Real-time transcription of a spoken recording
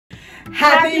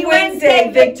Happy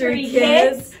Wednesday, Victory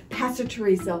Kids! Pastor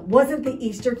Teresa, wasn't the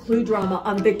Easter clue drama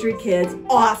on Victory Kids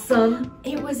awesome?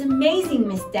 It was amazing,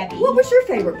 Miss Debbie. What was your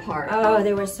favorite part? Oh,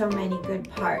 there were so many good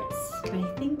parts. But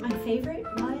I think my favorite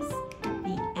was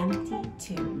the empty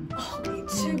tomb. Oh, me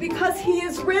too, because he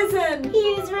is risen. He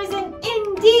is risen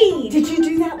indeed. Did you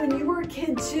do that when you were a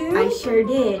kid too? I sure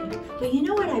did. But you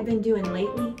know what I've been doing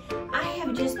lately? I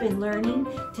have just been learning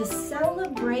to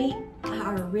celebrate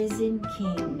our risen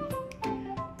King.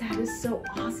 That is so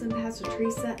awesome, Pastor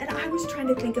Teresa. And I was trying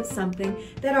to think of something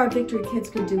that our Victory Kids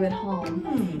could do at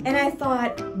home. And I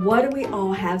thought, what do we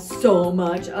all have so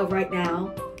much of right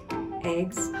now?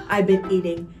 Eggs. I've been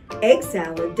eating egg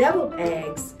salad, deviled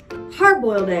eggs,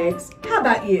 hard-boiled eggs. How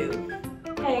about you?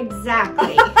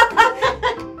 Exactly.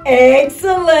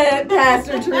 Excellent,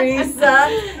 Pastor Teresa.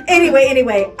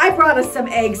 Anyway, I brought us some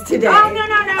eggs today.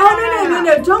 Oh,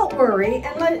 no. Don't worry.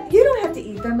 And you don't have to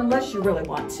eat them unless you really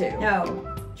want to. No.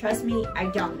 Trust me, I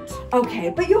don't. Okay,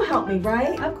 but you'll help me,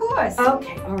 right? Of course.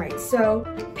 Okay, all right. So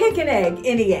pick an egg,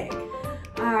 any egg.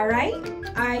 All right.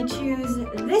 I choose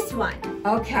this one.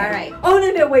 Okay. All right. Oh,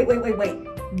 no, wait.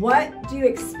 What do you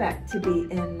expect to be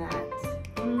in that?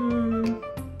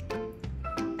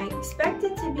 I expect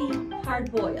it to be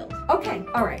hard-boiled. Okay,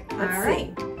 all right. Let's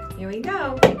see. Here we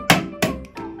go.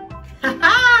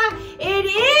 Ha-ha! It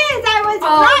is! I was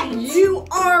right! You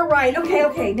are right.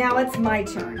 Okay. Now it's my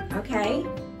turn. Okay.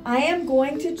 I am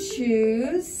going to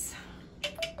choose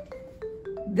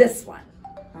this one.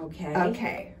 Okay.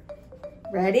 Okay.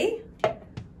 Ready?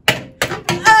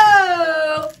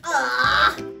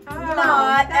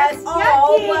 Not at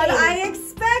all what I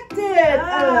expected.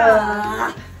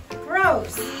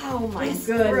 Gross. Oh my It's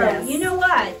goodness. gross. You know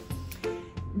what?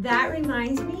 That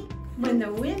reminds me, when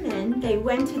the women, they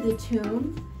went to the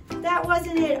tomb, that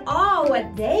wasn't at all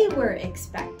what they were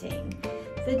expecting.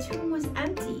 The tomb was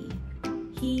empty.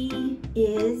 He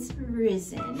is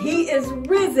risen. He is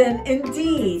risen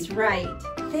indeed. That's right.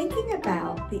 Thinking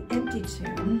about the empty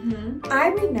tomb, I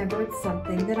remembered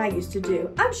something that I used to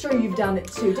do. I'm sure you've done it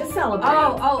too, to celebrate.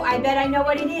 Oh, I bet I know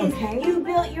what it is. Okay. You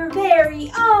built your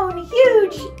very own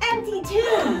huge empty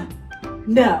tomb.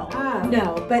 No, Oh.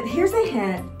 no, but here's a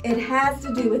hint. It has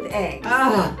to do with eggs.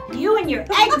 You and your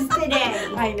eggs today.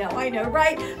 I know,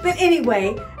 right? But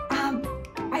anyway,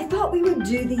 I thought we would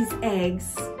do these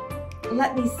eggs.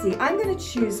 Let me see. I'm going to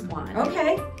choose one.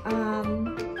 Okay.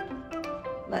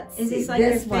 Let's see. Is this like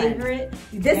your favorite?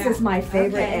 This is my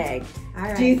favorite egg. All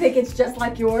right. Do you think it's just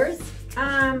like yours?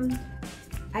 I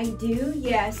do,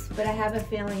 yes, but I have a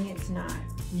feeling it's not.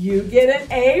 You get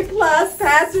an A+,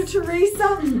 Pastor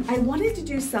Teresa. I wanted to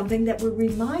do something that would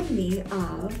remind me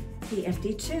of the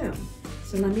empty tomb.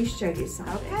 So let me show you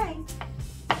something. Okay.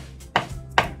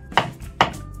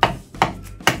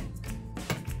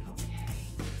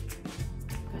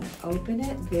 I'm going to open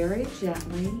it very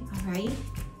gently. All right.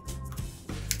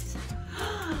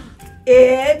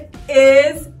 It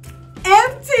is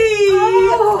empty!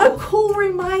 Oh. A cool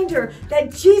reminder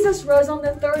that Jesus rose on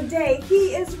the third day.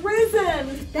 He is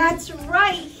risen. That's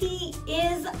right. He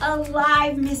is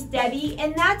alive, Miss Debbie.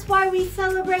 And that's why we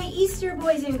celebrate Easter,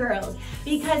 boys and girls.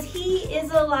 Because he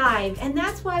is alive. And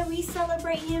that's why we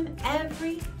celebrate him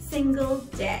every single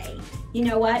day. You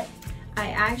know what?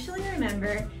 I actually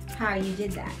remember how you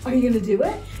did that. Are you going to do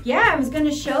it? Yeah, I was going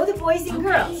to show the boys and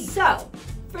girls. So,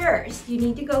 first, you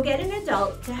need to go get an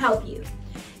adult to help you.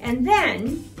 And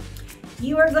then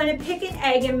you are going to pick an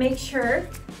egg and make sure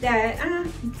that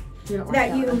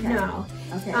that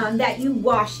you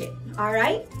wash it. All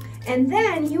right. And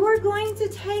then you are going to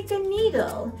take a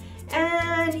needle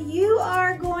and you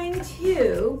are going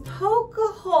to poke a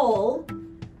hole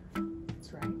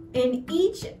in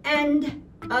each end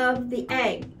of the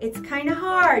egg. It's kind of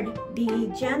hard.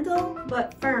 Be gentle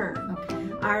but firm. Okay.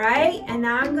 All right, and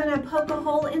now I'm gonna poke a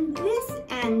hole in this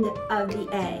end of the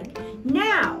egg.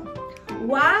 Now,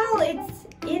 while it's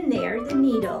in there, the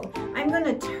needle, I'm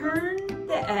gonna turn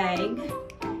the egg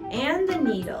and the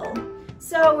needle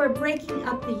so we're breaking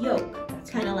up the yolk. That's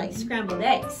kind of like scrambled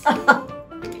eggs. All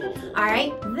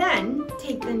right, then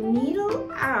take the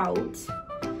needle out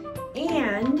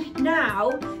and now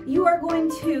you are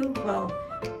going to,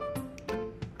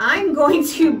 I'm going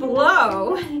to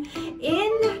blow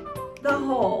in the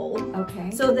hole. Okay.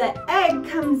 So the egg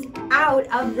comes out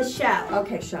of the shell.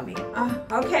 Okay, show me.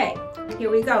 Okay,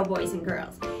 here we go, boys and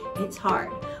girls. It's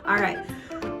hard. All right.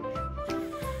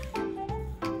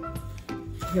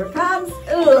 Here it comes.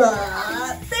 There it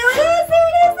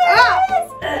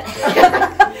is.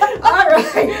 All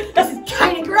right. This is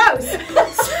kind of gross.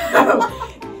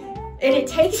 And it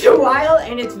takes a while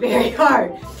and it's very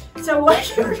hard. So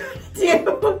what you're going to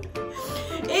do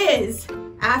is is,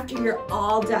 after you're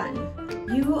all done,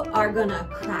 you are gonna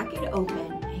crack it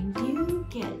open and you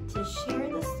get to share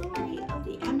the story of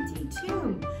the empty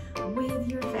tomb with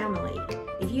your family.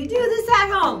 If you do this at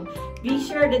home, be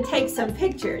sure to take some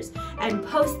pictures and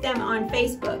post them on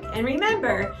Facebook. And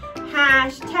remember,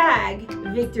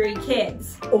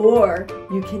 #VictoryKids. Or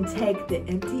you can take the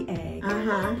empty egg,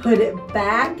 put it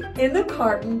back in the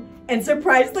carton, and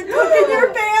surprise the cook and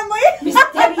your family. Miss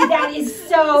Debbie, that is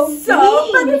so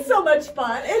but it's so much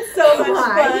fun. It's so much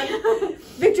fun.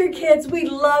 Victory Kids, we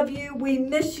love you, we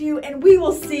miss you, and we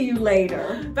will see you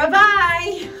later.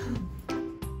 Bye-bye.